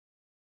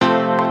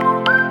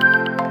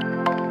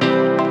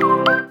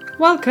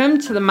Welcome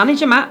to the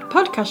Manager Matt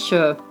podcast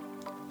show.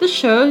 The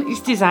show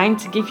is designed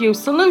to give you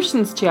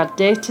solutions to your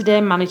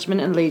day-to-day management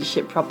and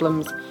leadership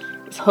problems.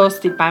 It's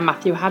hosted by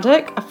Matthew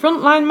Haddock, a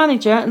frontline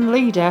manager and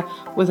leader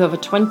with over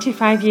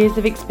 25 years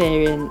of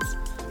experience.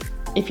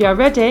 If you're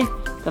ready,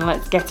 then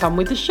let's get on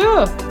with the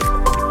show.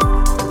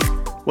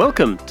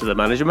 Welcome to the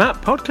Manager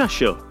Matt podcast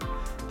show.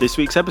 This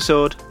week's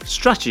episode,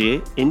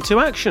 Strategy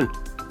into Action.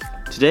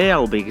 Today I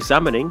will be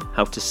examining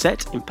how to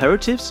set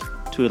imperatives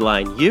to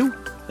align you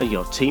and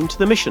your team to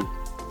the mission,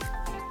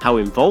 how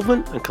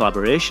involvement and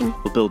collaboration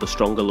will build a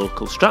stronger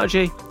local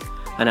strategy,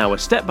 and how a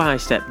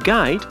step-by-step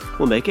guide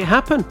will make it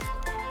happen.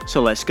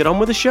 So let's get on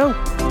with the show.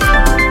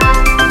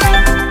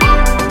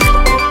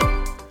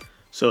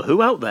 So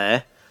who out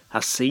there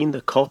has seen the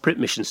corporate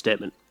mission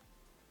statement?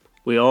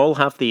 We all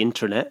have the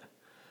intranet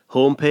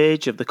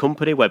homepage of the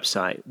company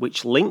website,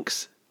 which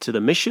links to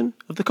the mission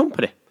of the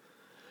company.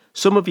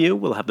 Some of you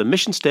will have the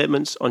mission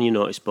statements on your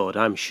notice board,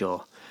 I'm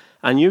sure,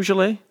 and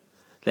usually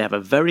they have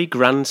a very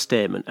grand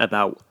statement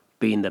about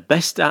being the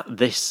best at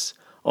this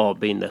or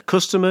being the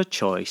customer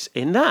choice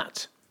in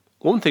that.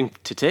 One thing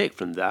to take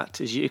from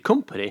that is your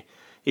company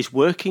is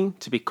working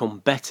to become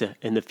better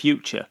in the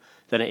future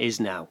than it is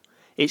now.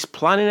 It's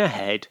planning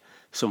ahead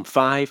some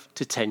 5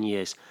 to 10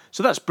 years.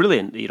 So that's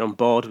brilliant that you're on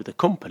board with the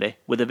company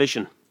with a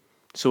vision.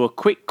 So a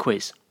quick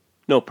quiz,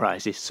 no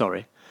prizes,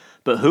 sorry,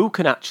 but who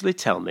can actually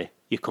tell me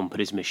your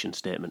company's mission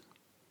statement?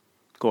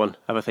 Go on,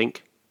 have a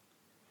think.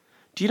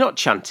 Do you not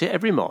chant it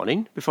every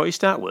morning before you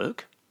start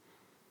work?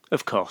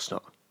 Of course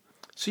not.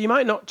 So you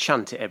might not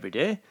chant it every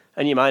day,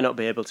 and you might not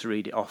be able to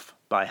read it off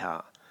by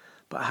heart.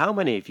 But how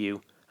many of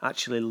you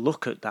actually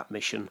look at that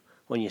mission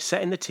when you're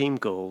setting the team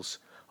goals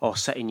or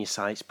setting your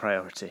site's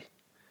priority?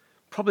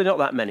 Probably not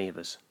that many of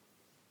us.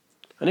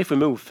 And if we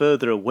move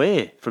further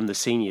away from the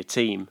senior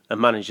team and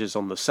managers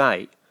on the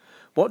site,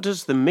 what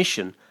does the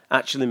mission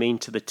actually mean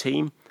to the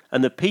team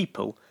and the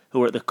people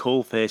who are at the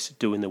coalface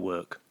doing the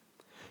work?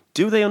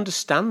 Do they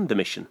understand the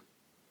mission?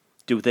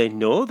 Do they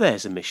know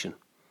there's a mission?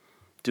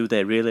 Do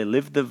they really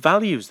live the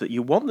values that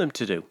you want them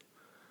to do?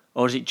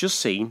 Or is it just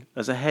seen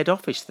as a head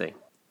office thing?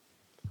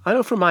 I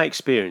know from my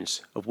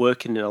experience of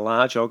working in a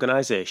large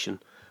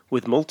organisation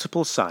with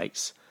multiple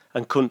sites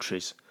and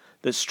countries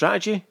that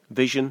strategy,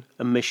 vision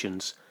and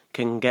missions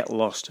can get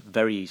lost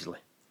very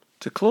easily.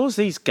 To close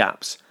these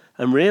gaps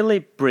and really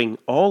bring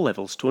all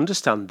levels to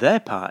understand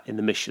their part in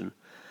the mission,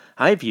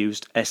 I've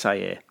used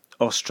SIA,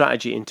 or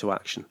Strategy into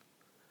Action.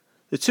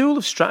 The tool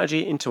of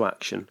Strategy into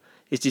Action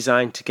is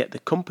designed to get the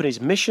company's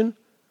mission,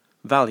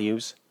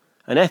 values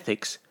and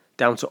ethics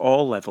down to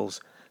all levels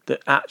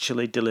that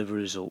actually deliver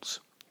results,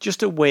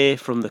 just away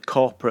from the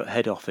corporate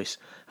head office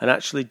and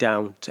actually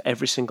down to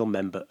every single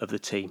member of the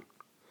team.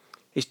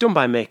 It's done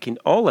by making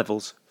all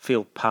levels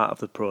feel part of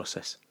the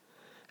process.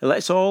 It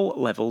lets all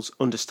levels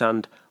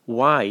understand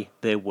why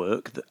they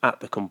work at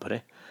the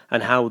company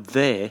and how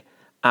they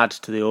add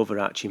to the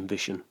overarching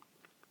vision.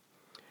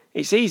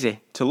 It's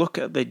easy to look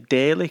at the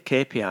daily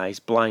KPIs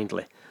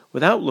blindly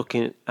without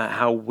looking at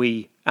how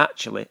we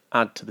actually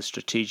add to the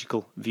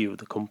strategical view of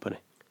the company.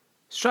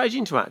 Strategy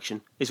into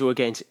Action is where we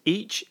get into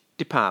each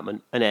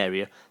department and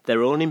area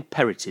their own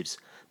imperatives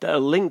that are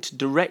linked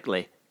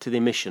directly to the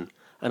mission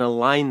and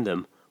align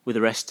them with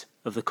the rest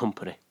of the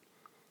company.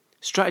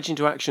 Strategy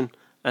into Action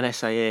and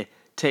SIA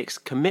takes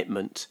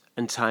commitment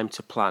and time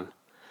to plan,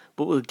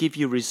 but will give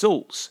you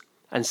results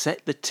and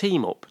set the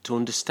team up to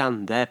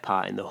understand their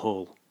part in the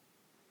whole.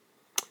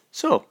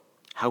 So,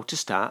 how to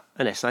start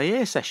an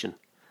SIA session?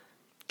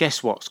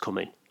 Guess what's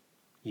coming?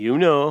 You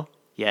know,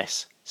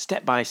 yes,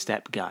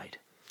 step-by-step guide.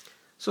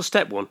 So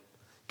step 1,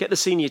 get the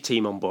senior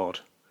team on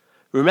board.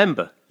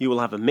 Remember, you will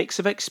have a mix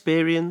of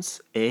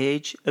experience,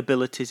 age,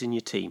 abilities in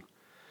your team.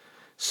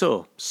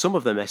 So, some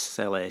of them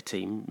SLA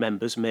team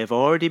members may have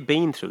already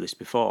been through this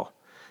before,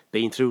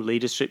 been through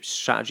leadership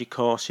strategy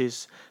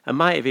courses, and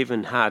might have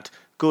even had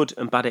good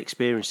and bad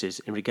experiences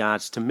in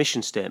regards to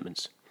mission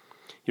statements.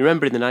 You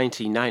remember in the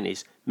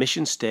 1990s,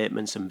 mission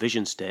statements and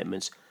vision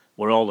statements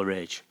were all the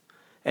rage.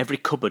 Every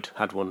cupboard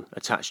had one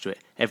attached to it.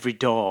 Every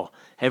door,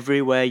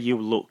 everywhere you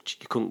looked,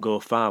 you couldn't go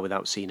far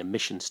without seeing a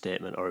mission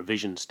statement or a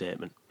vision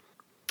statement.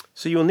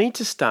 So you'll need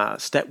to start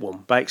at step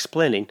 1 by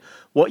explaining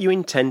what you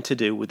intend to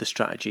do with the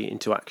strategy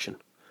into action.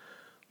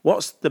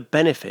 What's the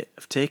benefit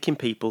of taking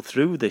people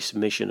through this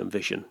mission and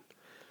vision?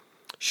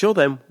 Show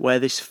them where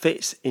this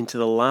fits into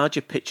the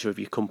larger picture of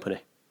your company.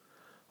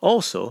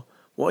 Also,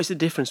 what is the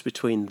difference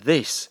between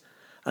this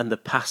and the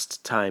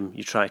past time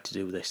you tried to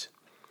do this?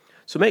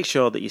 So make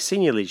sure that your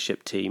senior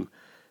leadership team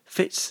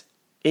fits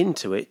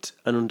into it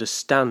and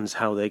understands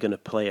how they're going to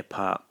play a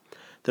part.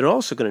 They're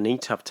also going to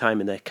need to have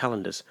time in their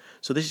calendars,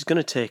 so this is going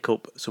to take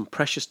up some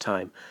precious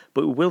time,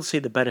 but we will see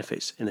the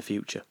benefits in the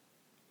future.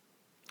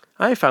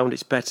 I found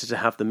it's better to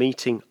have the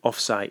meeting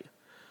off-site,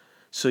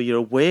 so you're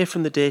away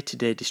from the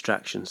day-to-day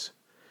distractions.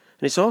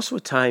 And it's also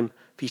a time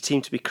for your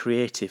team to be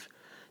creative,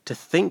 to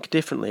think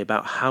differently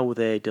about how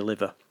they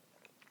deliver.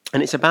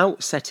 And it's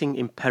about setting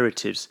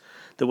imperatives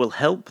that will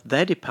help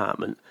their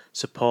department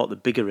support the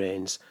bigger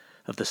aims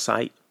of the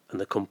site and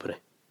the company.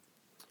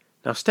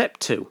 Now, step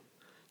 2,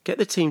 get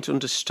the team to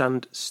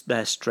understand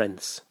their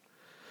strengths.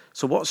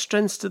 So what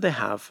strengths do they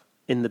have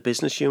in the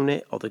business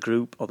unit or the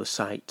group or the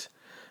site?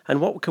 And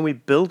what can we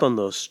build on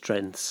those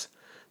strengths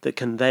that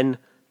can then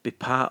be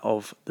part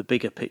of the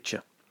bigger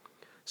picture?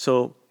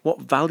 So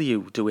what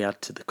value do we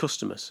add to the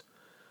customers?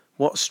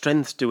 What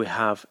strengths do we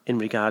have in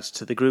regards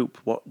to the group?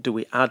 What do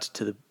we add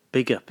to the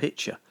bigger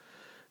picture?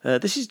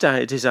 This is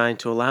designed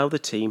to allow the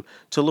team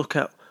to look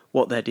at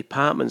what their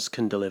departments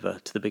can deliver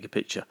to the bigger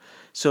picture.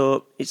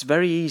 So it's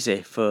very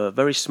easy for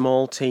very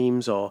small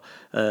teams or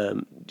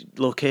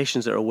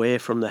locations that are away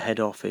from the head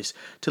office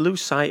to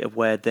lose sight of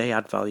where they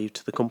add value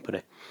to the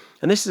company.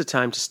 And this is a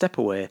time to step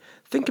away,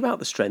 think about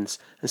the strengths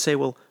and say,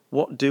 well,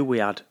 what do we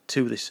add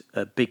to this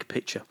big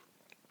picture?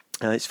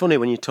 It's funny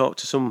when you talk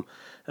to some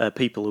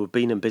people who have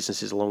been in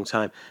businesses a long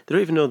time, they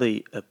don't even know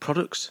the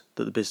products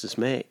that the business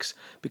makes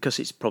because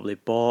it's probably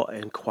bought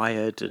and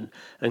acquired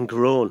and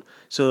grown.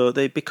 So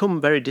they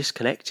become very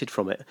disconnected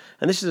from it.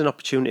 And this is an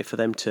opportunity for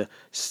them to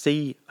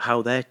see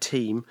how their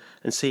team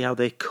and see how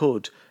they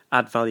could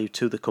add value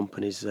to the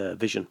company's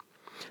vision.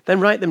 Then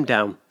write them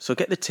down. So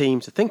get the team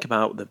to think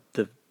about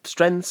the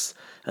strengths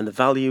and the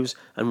values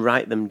and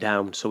write them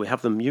down. So we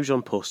have them usually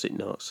on post-it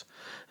notes.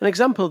 An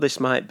example of this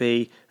might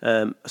be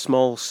a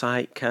small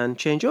site can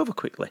change over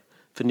quickly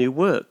for new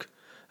work,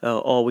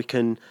 or we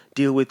can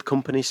deal with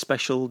company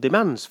special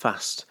demands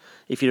fast.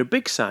 If you're a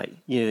big site,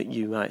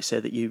 you might say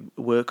that you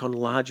work on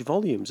large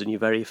volumes and you're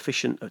very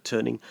efficient at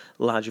turning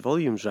large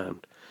volumes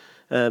around.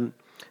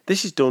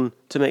 This is done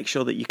to make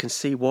sure that you can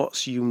see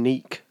what's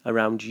unique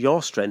around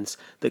your strengths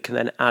that can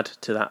then add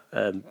to that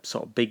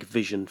sort of big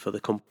vision for the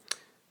company.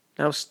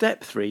 Now,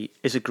 step 3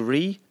 is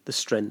agree the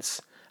strengths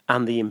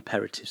and the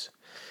imperatives.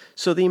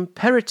 So the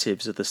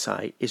imperatives of the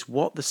site is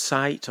what the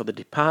site or the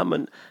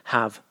department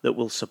have that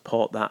will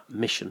support that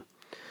mission.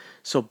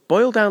 So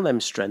boil down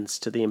them strengths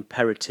to the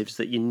imperatives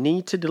that you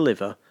need to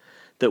deliver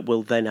that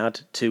will then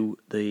add to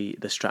the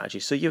strategy.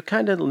 So you're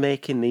kind of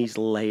making these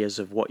layers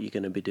of what you're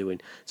going to be doing.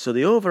 So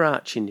the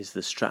overarching is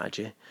the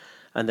strategy,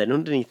 and then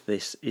underneath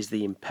this is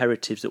the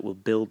imperatives that will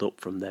build up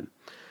from them.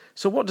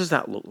 So what does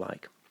that look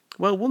like?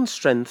 Well, one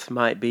strength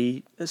might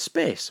be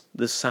space,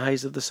 the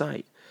size of the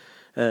site.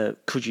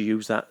 Could you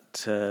use that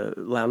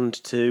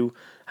land to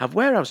have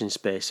warehousing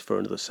space for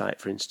another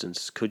site, for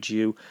instance? Could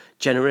you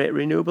generate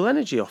renewable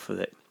energy off of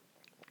it?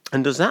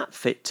 And does that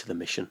fit to the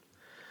mission?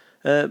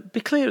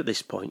 Be clear at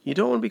this point. You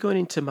don't want to be going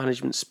into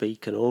management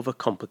speak and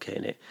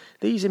overcomplicating it.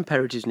 These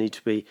imperatives need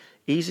to be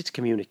easy to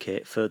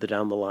communicate further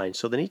down the line.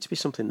 So they need to be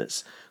something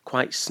that's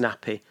quite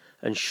snappy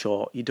and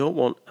short. You don't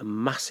want a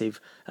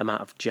massive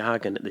amount of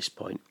jargon at this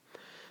point.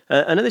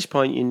 And at this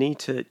point, you need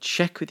to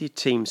check with your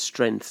team's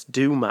strengths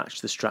do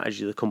match the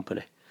strategy of the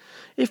company.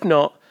 If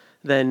not,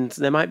 then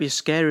there might be a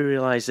scary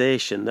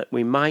realisation that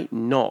we might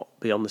not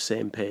be on the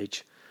same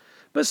page.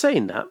 But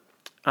saying that,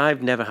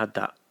 I've never had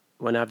that.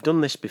 When I've done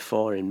this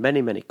before in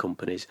many, many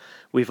companies,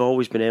 we've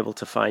always been able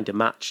to find a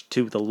match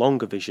to the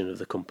longer vision of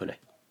the company.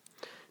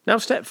 Now,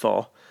 step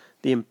 4,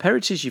 the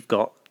imperatives you've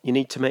got, you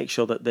need to make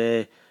sure that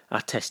they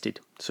are tested.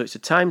 So it's a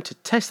time to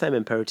test them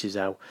imperatives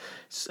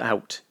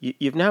out.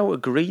 You've now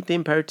agreed the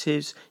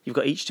imperatives. You've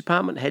got each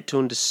department head to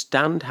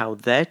understand how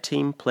their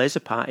team plays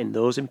a part in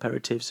those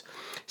imperatives.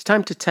 It's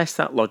time to test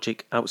that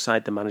logic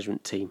outside the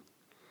management team.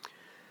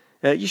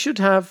 You should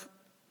have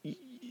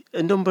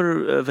a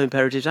number of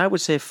imperatives. I would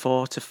say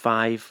 4 to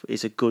 5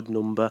 is a good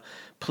number.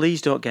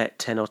 Please don't get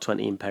 10 or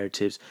 20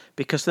 imperatives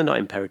because they're not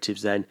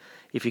imperatives then.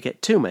 If you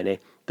get too many,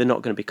 they're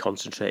not going to be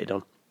concentrated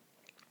on.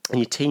 And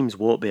your teams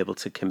won't be able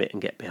to commit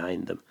and get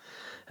behind them.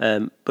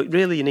 But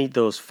really you need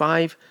those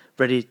 5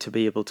 ready to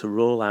be able to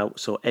roll out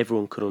so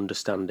everyone can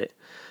understand it.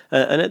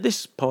 And at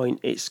this point,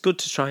 it's good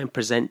to try and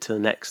present to the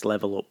next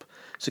level up.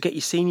 So get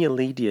your senior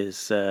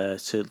leaders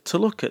to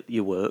look at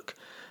your work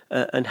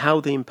and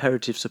how the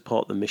imperatives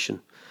support the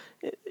mission.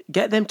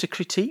 Get them to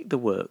critique the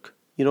work.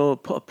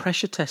 Put a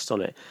pressure test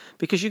on it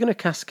because you're going to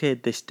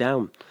cascade this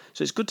down.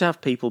 So it's good to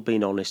have people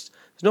being honest.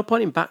 There's no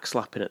point in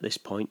backslapping at this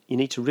point. You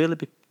need to really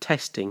be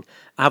testing,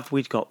 have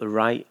we got the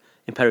right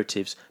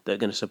imperatives that are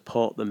going to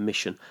support the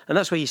mission? And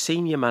that's where your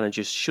senior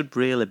managers should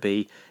really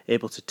be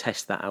able to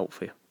test that out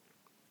for you.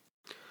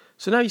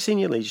 So now your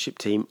senior leadership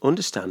team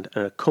understand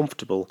and are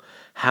comfortable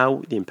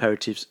how the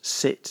imperatives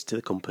sit to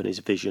the company's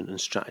vision and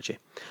strategy.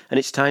 And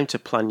it's time to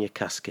plan your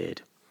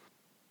cascade.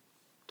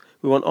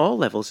 We want all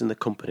levels in the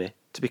company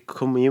to be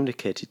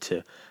communicated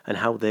to and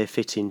how they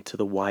fit into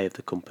the why of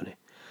the company.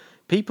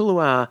 People who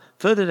are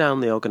further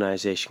down the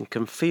organisation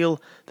can feel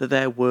that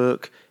their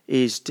work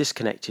is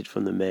disconnected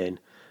from the main.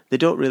 They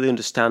don't really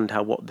understand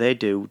how what they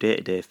do day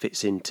to day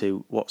fits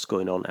into what's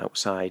going on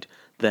outside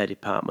their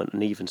department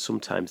and even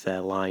sometimes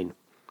their line.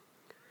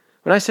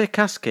 When I say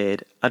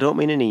cascade, I don't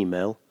mean an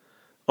email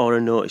or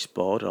a notice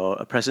board or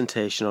a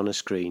presentation on a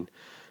screen.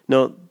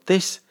 No,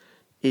 this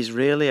is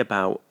really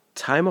about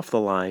time off the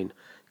line,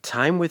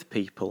 time with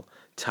people,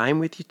 time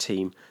with your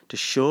team to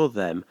show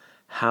them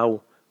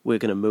how we're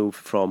going to move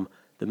from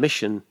the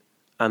mission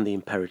and the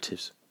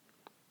imperatives.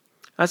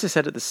 As I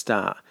said at the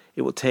start,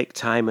 it will take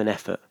time and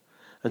effort.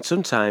 And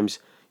sometimes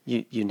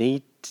you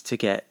need to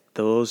get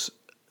those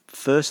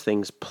first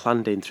things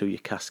planned in through your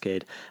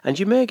cascade. And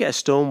you may get a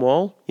stone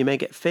wall, you may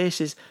get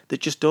faces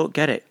that just don't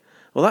get it.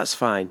 Well, that's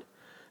fine.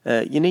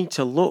 You need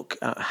to look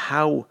at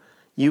how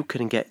you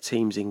can get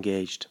teams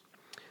engaged.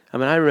 I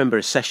mean, I remember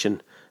a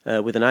session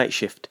with a night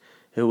shift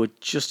who were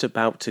just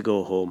about to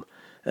go home.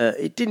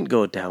 It didn't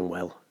go down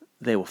well.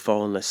 They were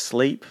falling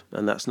asleep,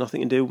 and that's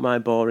nothing to do with my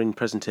boring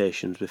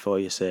presentations before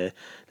you say.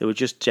 They were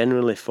just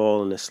generally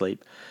falling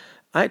asleep.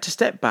 I had to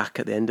step back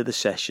at the end of the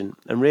session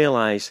and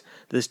realise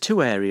there's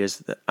two areas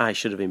that I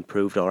should have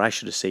improved, or I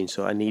should have seen,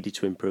 so I needed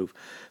to improve.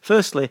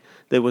 Firstly,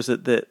 there was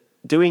that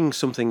doing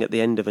something at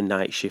the end of a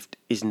night shift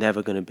is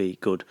never going to be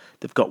good.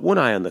 They've got one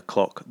eye on the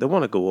clock, they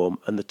want to go home,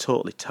 and they're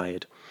totally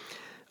tired.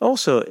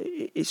 Also,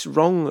 it's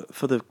wrong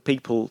for the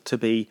people to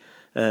be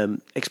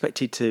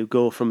expected to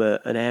go from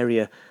an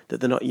area that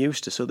they're not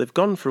used to. So they've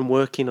gone from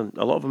working on,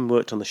 a lot of them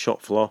worked on the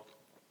shop floor,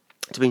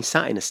 to being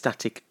sat in a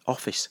static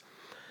office.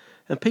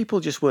 And people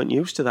just weren't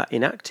used to that,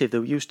 inactive, they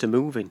were used to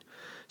moving.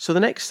 So the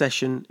next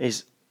session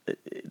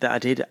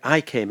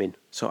I came in.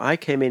 So I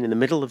came in the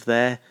middle of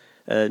their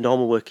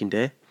normal working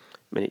day.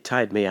 I mean, it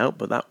tired me out,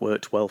 but that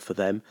worked well for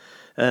them.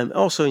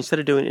 Also, instead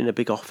of doing it in a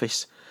big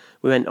office,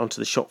 we went onto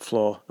the shop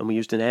floor and we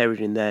used an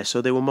area in there, so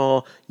they were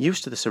more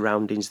used to the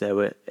surroundings. They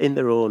were in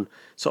their own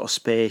sort of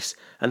space,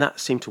 and that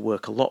seemed to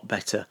work a lot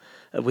better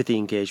with the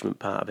engagement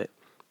part of it.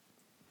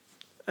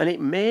 And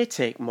it may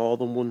take more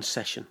than one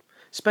session,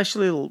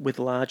 especially with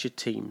larger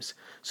teams,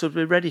 so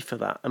be ready for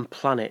that and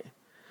plan it.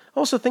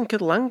 Also think of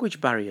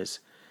language barriers.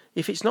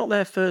 If it's not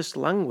their first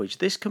language,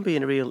 this can be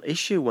a real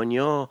issue when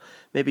you're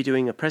maybe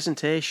doing a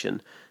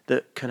presentation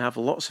that can have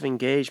lots of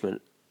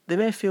engagement. They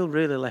may feel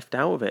really left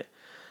out of it.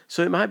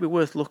 So it might be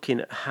worth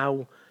looking at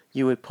how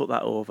you would put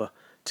that over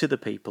to the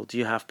people. Do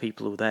you have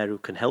people who are there who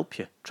can help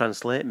you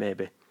translate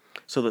maybe,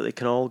 so that they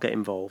can all get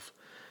involved?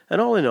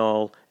 And all in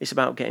all, it's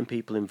about getting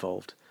people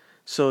involved.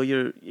 So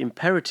your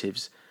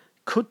imperatives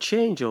could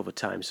change over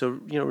time.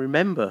 So,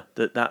 remember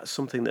that that's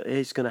something that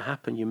is going to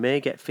happen. You may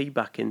get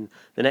feedback in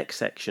the next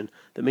section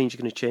that means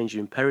you're going to change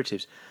your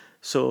imperatives.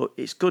 So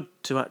it's good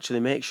to actually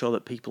make sure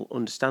that people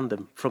understand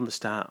them from the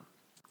start.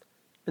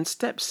 And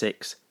step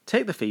 6,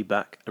 take the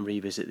feedback and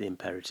revisit the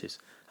imperatives.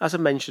 As I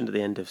mentioned at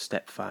the end of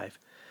step 5,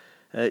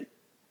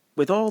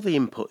 with all the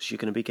inputs you're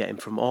going to be getting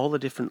from all the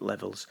different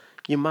levels,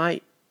 you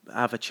might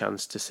have a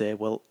chance to say,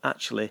 well,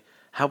 actually,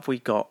 have we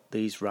got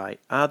these right?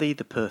 Are they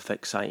the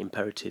perfect site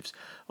imperatives?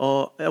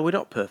 Or are we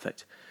not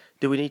perfect?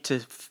 Do we need to,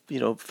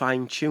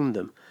 fine-tune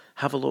them?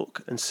 Have a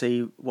look and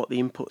see what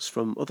the inputs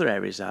from other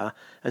areas are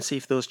and see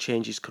if those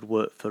changes could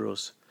work for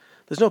us.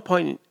 There's no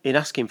point in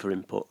asking for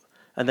input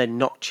and then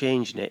not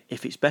changing it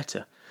if it's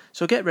better.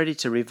 So get ready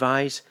to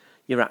revise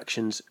your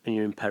actions and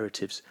your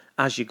imperatives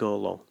as you go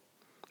along.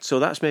 So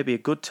that's maybe a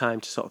good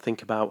time to sort of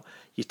think about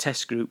your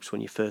test groups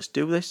when you first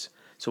do this.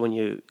 So when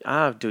you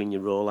are doing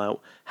your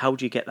rollout, how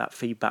do you get that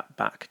feedback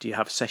back? Do you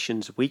have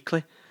sessions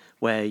weekly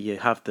where you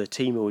have the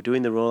team who are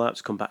doing the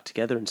rollouts come back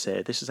together and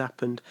say, this has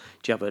happened?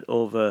 Do you have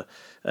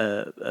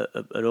an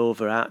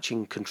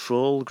overarching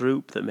control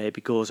group that maybe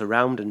goes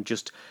around and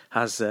just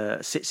has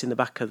sits in the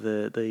back of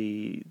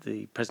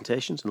the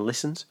presentations and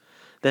listens?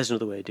 There's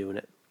another way of doing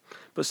it.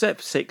 But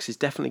step 6 is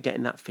definitely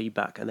getting that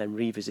feedback and then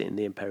revisiting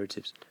the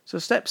imperatives. So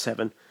step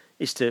 7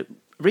 is to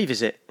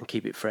revisit and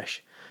keep it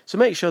fresh. So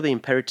make sure the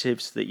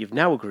imperatives that you've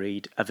now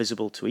agreed are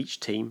visible to each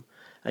team,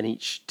 and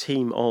each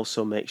team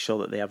also makes sure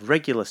that they have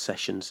regular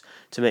sessions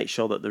to make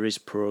sure that there is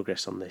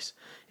progress on this.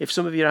 If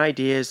some of your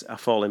ideas are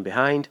falling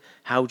behind,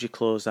 how do you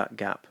close that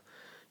gap?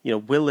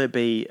 Will there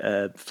be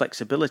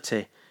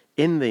flexibility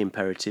in the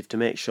imperative to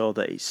make sure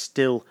that it's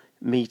still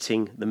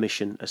meeting the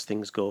mission as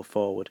things go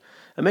forward,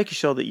 and making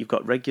sure that you've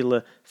got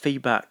regular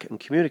feedback and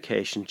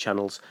communication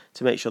channels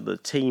to make sure that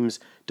the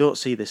teams don't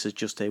see this as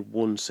just a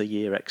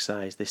once-a-year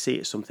exercise. They see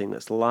it as something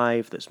that's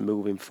live, that's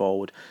moving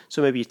forward.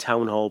 So maybe your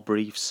town hall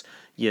briefs,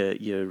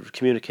 your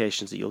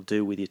communications that you'll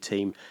do with your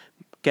team,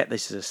 get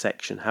this as a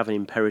section, having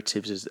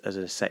imperatives as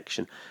a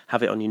section,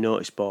 have it on your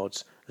notice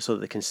boards so that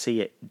they can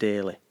see it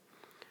daily.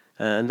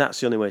 And that's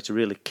the only way to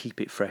really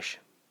keep it fresh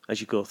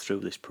as you go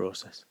through this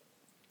process.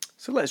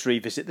 So let's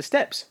revisit the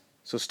steps.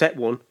 So step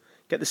 1,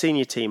 get the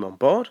senior team on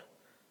board.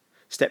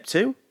 Step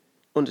 2,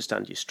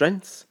 understand your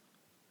strengths.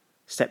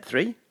 Step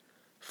 3,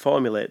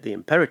 formulate the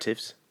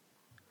imperatives.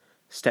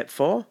 Step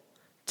 4,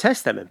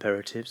 test them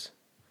imperatives.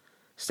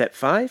 Step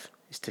 5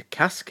 is to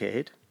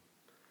cascade.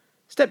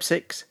 Step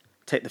 6,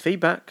 take the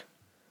feedback.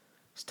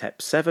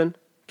 Step 7,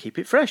 keep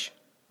it fresh.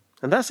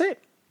 And that's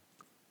it.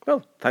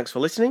 Well, thanks for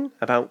listening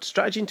about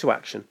strategy into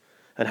action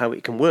and how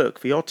it can work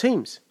for your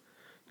teams.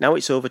 Now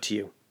it's over to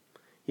you.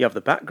 You have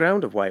the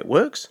background of why it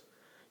works.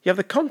 You have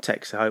the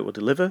context how it will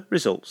deliver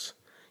results.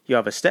 You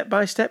have a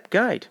step-by-step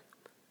guide.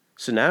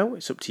 So now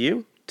it's up to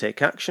you.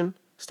 Take action.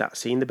 Start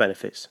seeing the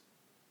benefits.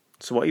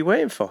 So what are you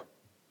waiting for?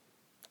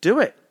 Do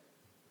it.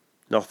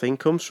 Nothing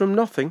comes from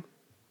nothing.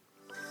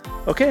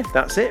 Okay,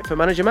 that's it for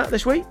Manager Matt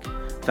this week.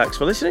 Thanks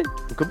for listening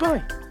and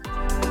goodbye.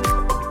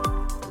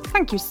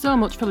 Thank you so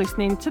much for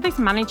listening to this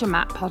Manager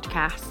Matt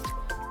podcast.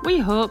 We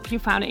hope you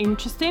found it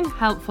interesting,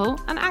 helpful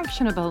and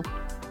actionable.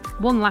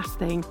 One last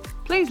thing,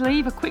 please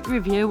leave a quick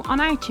review on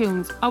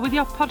iTunes or with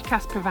your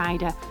podcast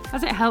provider,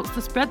 as it helps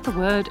to spread the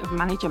word of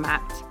Manager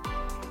Matt.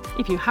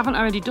 If you haven't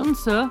already done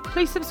so,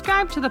 please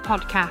subscribe to the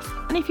podcast,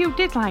 and if you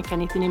did like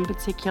anything in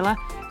particular,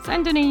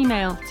 send an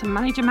email to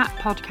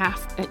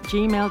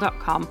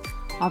managermattpodcast@gmail.com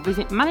or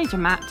visit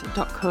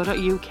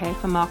managermatt.co.uk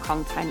for more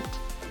content.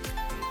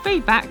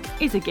 Feedback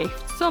is a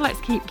gift, so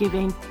let's keep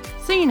giving.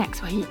 See you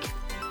next week.